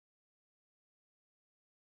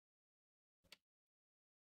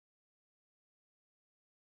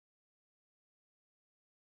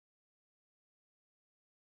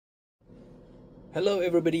Hello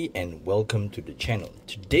everybody and welcome to the channel.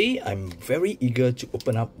 Today I'm very eager to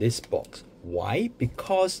open up this box. Why?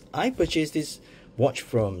 Because I purchased this watch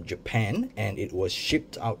from Japan and it was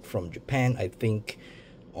shipped out from Japan I think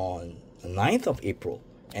on the 9th of April,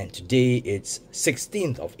 and today it's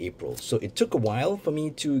 16th of April. So it took a while for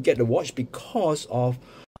me to get the watch because of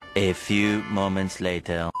a few moments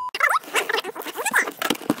later.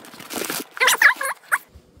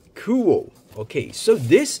 Kuoe. Okay, so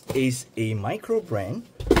this is a micro brand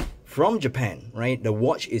from Japan, right? The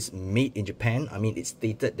watch is made in Japan. I mean, it's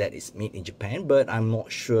stated that it's made in Japan, but I'm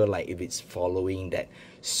not sure like if it's following that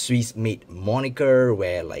Swiss made moniker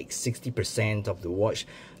where like 60% of the watch.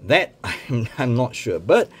 That I'm not sure,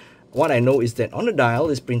 but what I know is that on the dial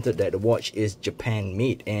is printed that the watch is Japan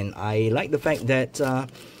made, and I like the fact that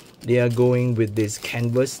they are going with this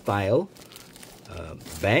canvas style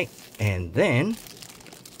bag. And then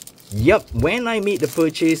yep, when I made the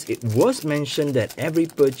purchase, it was mentioned that every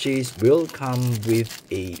purchase will come with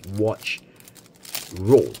a watch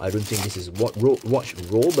roll. I don't think this is watch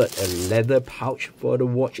roll, but a leather pouch for the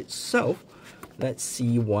watch itself. Let's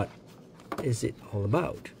see what is it all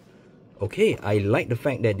about. Okay, I like the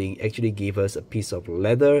fact that they actually gave us a piece of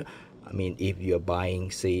leather. I mean, if you're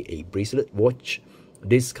buying, say, a bracelet watch,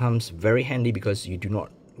 this comes very handy because you do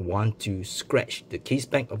not want to scratch the case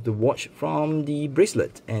back of the watch from the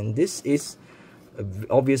bracelet, and this is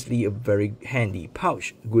obviously a very handy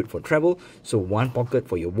pouch, good for travel. So one pocket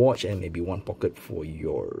for your watch and maybe one pocket for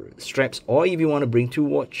your straps, or if you want to bring two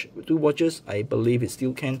watches, I believe it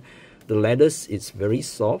still can. The leather is very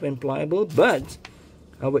soft and pliable, but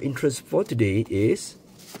our interest for today is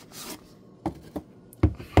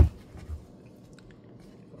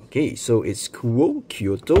okay, so it's Kuoe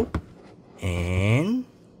Kyoto, and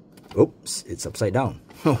oops, it's upside down.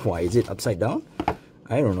 Why is it upside down?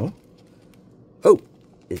 I don't know. Oh,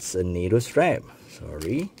 it's a NATO strap.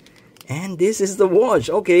 Sorry. And this is the watch.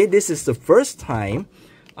 Okay, this is the first time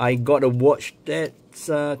I got a watch that's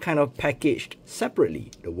kind of packaged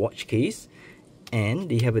separately. The watch case, and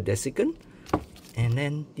they have a desiccant, and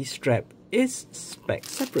then the strap is packed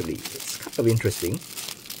separately. It's kind of interesting.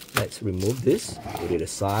 Let's remove this, put it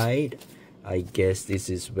aside. I guess this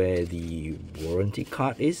is where the warranty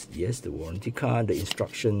card is. Yes, the warranty card, the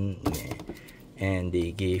instruction, and they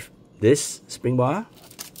gave this spring bar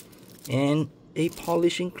and a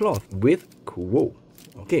polishing cloth with Kuoe.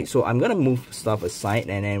 Okay, so I'm gonna move stuff aside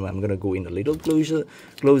and then I'm gonna go in a little closer.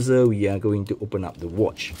 We are going to open up the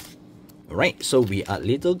watch. Alright, so we are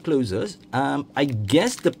little closer. I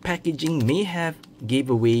guess the packaging may have gave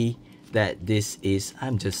away that this is,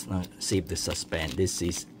 I'm just not save the suspense. This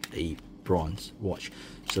is a bronze watch,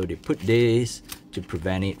 so they put this to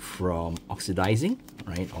prevent it from oxidizing,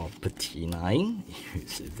 right, or patinaing,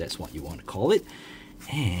 if that's what you want to call it.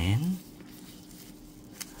 And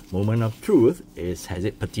moment of truth is, has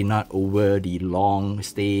it patinaed over the long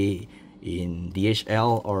stay in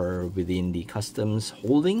DHL or within the customs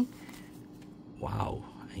holding? Wow,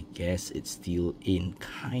 I guess it's still in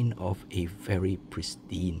kind of a very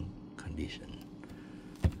pristine condition.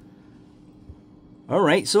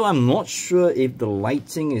 Alright, so I'm not sure if the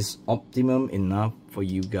lighting is optimum enough for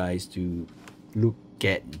you guys to look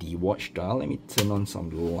at the watch dial. Let me turn on some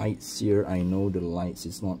lights here. I know the lights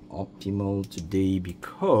is not optimal today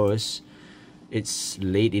because it's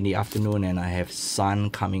late in the afternoon and I have sun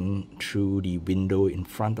coming through the window in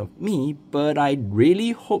front of me, but I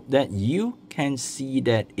really hope that you can see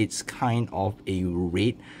that it's kind of a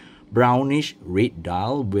red, brownish red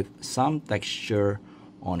dial with some texture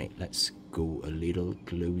on it. Let's go a little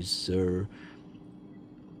closer.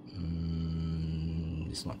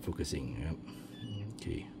 It's not focusing. Yep.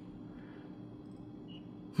 Okay.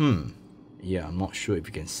 Yeah, I'm not sure if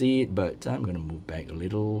you can see it, but I'm gonna move back a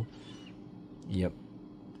little. Yep.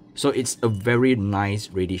 So it's a very nice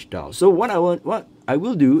reddish dial. So what I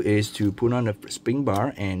will do is to put on a spring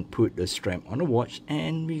bar and put the strap on the watch,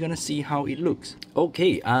 and we're gonna see how it looks.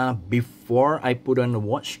 Okay, before I put on the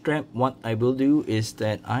watch strap, what I will do is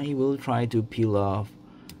that I will try to peel off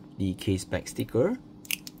the case back sticker,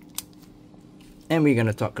 and we're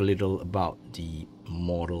gonna talk a little about the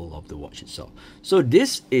model of the watch itself. So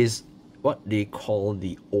this is what they call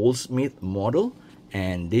the Old Smith model,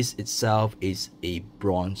 and this itself is a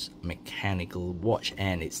bronze mechanical watch,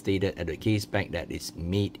 and it's stated at the case back that it's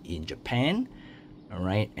made in Japan. All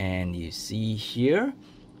right, and you see here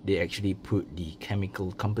they actually put the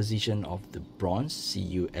chemical composition of the bronze,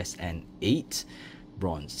 CUSN8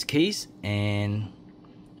 bronze case, and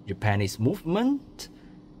Japanese movement.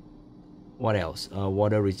 What else?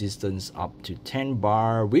 Water resistance up to 10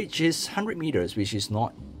 bar, which is 100 meters, which is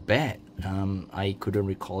not bad. I couldn't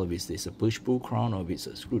recall if it's a push-pull crown or if it's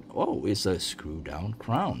a screw. Oh, it's a screw-down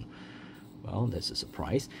crown. Well, that's a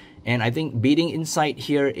surprise. And I think beading inside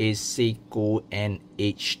here is Seiko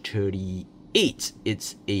NH38.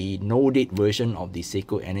 It's a no-date version of the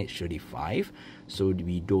Seiko NH35, so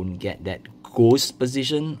we don't get that ghost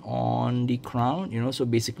position on the crown, you know. So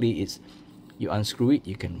basically it's, you unscrew it,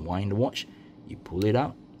 you can wind the watch, you pull it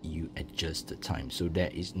out, you adjust the time, so there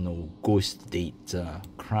is no ghost date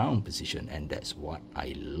crown position, and that's what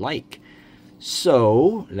I like.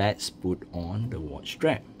 So let's put on the watch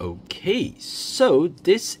strap. Okay, so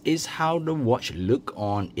this is how the watch look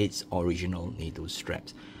on its original NATO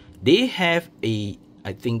straps. They have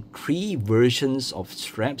I think 3 versions of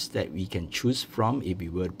straps that we can choose from if we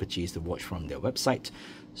were to purchase the watch from their website.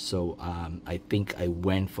 So I think I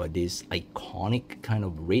went for this iconic kind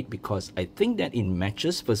of red because I think that it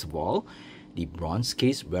matches, first of all, the bronze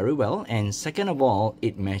case very well, and second of all,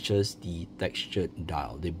 it matches the textured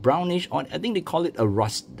dial, the brownish, or I think they call it a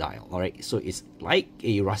rust dial. All right, so it's like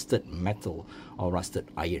a rusted metal or rusted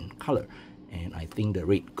iron color, and I think the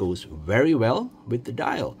red goes very well with the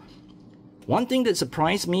dial. One thing that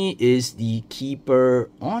surprised me is the keeper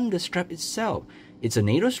on the strap itself. It's a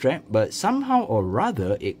NATO strap, but somehow or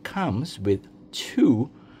rather it comes with 2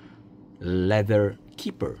 leather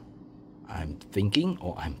keeper. I'm thinking,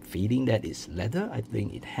 or I'm feeling that it's leather. I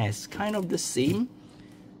think it has kind of the same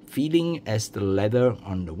feeling as the leather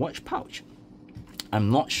on the watch pouch. I'm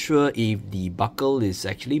not sure if the buckle is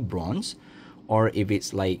actually bronze or if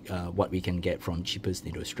it's like what we can get from cheapest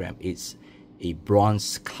NATO strap. It's a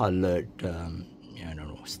bronze colored, I don't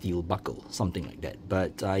know, steel buckle, something like that.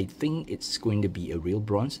 But I think it's going to be a real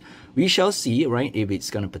bronze. We shall see, right, if it's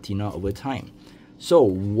gonna patina over time. So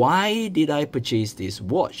why did I purchase this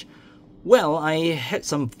watch? Well, I had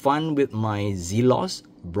some fun with my Zelos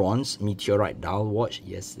bronze meteorite dial watch.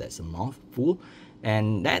 Yes, that's a mouthful.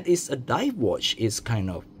 And that is a dive watch. It's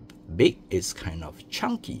kind of big, it's kind of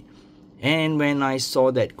chunky. And when I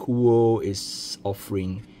saw that Kuoe is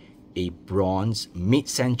offering a bronze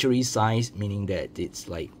mid-century size, meaning that it's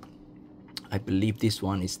like, I believe this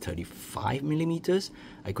one is 35 millimeters.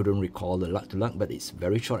 I couldn't recall the lug to lug, but it's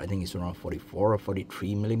very short. I think it's around 44 or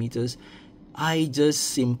 43 millimeters. I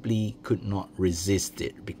just simply could not resist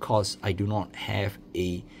it because I do not have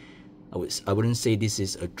I wouldn't say this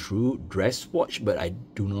is a true dress watch, but I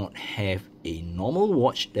do not have a normal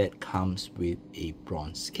watch that comes with a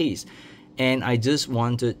bronze case. And I just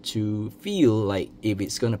wanted to feel like if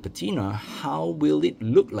it's gonna patina, how will it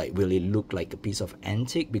look like? Will it look like a piece of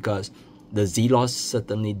antique? Because the Zelos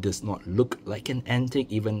certainly does not look like an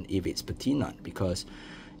antique, even if it's patinaed, because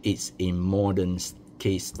it's a modern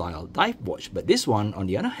case style dive watch. But this one, on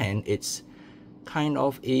the other hand, it's kind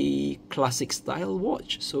of a classic style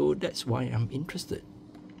watch, so that's why I'm interested.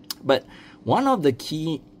 But one of the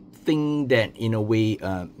key thing that in a way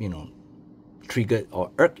triggered or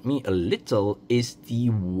irked me a little is the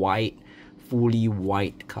white, fully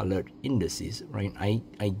white colored indices, right?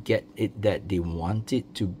 I get it that they want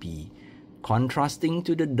it to be contrasting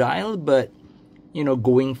to the dial, but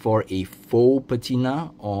going for a faux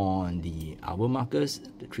patina on the hour markers,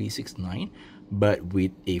 the 369, but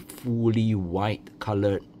with a fully white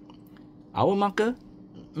colored hour marker,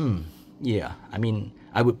 yeah, I mean,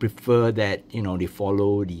 I would prefer that they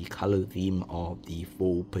follow the color theme of the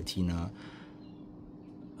faux patina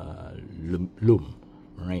loom,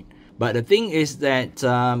 right? But the thing is that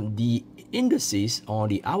the indices or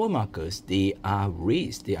the hour markers, they are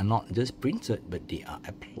raised. They are not just printed, but they are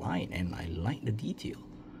applied, and I like the detail.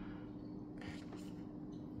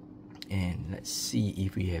 And let's see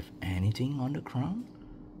if we have anything on the crown.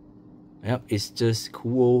 Yep, it's just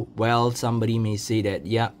Kuoe. Well, somebody may say that,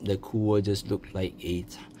 yeah, the Kuoe just looked like a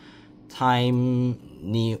Times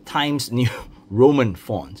New Roman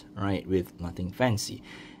font, right, with nothing fancy.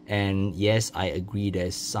 And yes, I agree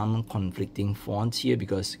there's some conflicting fonts here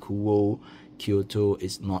because Kuoe Kyoto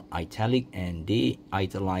is not italic, and they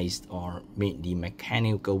italicized or made the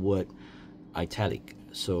mechanical word italic.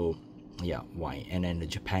 So yeah, why? And then the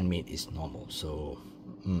Japan made is normal. So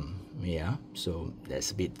yeah, so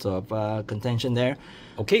that's a bit of contention there.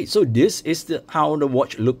 Okay, so this is how the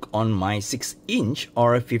watch look on my 6-inch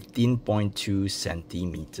or 15.2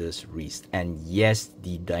 centimeters wrist. And yes,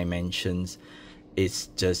 the dimensions is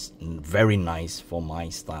just very nice for my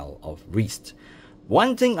style of wrist.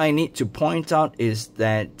 One thing I need to point out is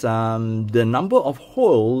that the number of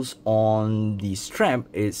holes on the strap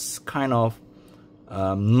is kind of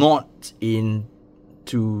not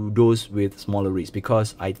into those with smaller wrists,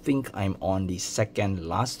 because I think I'm on the second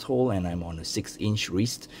last hole and I'm on a 6-inch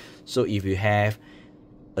wrist. So if you have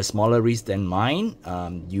a a smaller wrist than mine,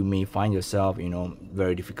 you may find yourself, you know,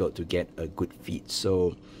 very difficult to get a good fit.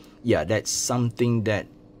 So yeah, that's something that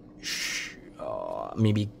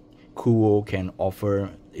maybe Kuoe can offer.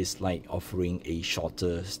 Is like offering a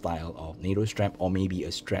shorter style of NATO strap, or maybe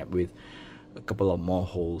a strap with a couple of more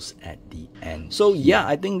holes at the end. So yeah,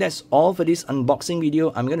 I think that's all for this unboxing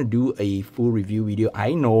video. I'm gonna do a full review video.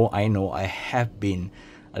 I know I have been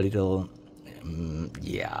a little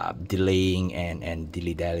delaying and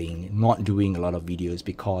dilly-dallying, not doing a lot of videos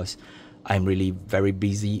because I'm really very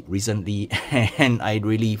busy recently and I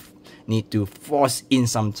really need to force in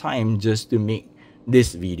some time just to make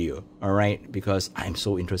this video, all right, because I'm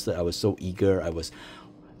so interested. I was so eager. I was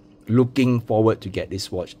looking forward to get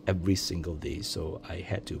this watch every single day, so I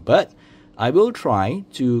had to. But I will try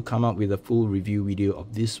to come up with a full review video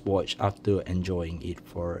of this watch after enjoying it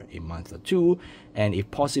for a month or two, and if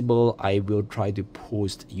possible I will try to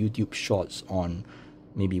post YouTube shorts on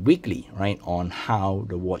maybe weekly, right, on how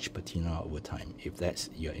the watch patina over time. If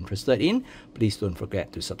that's you're interested in, please don't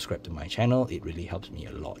forget to subscribe to my channel. It really helps me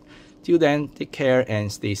a lot. Till then, take care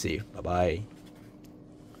and stay safe. Bye bye.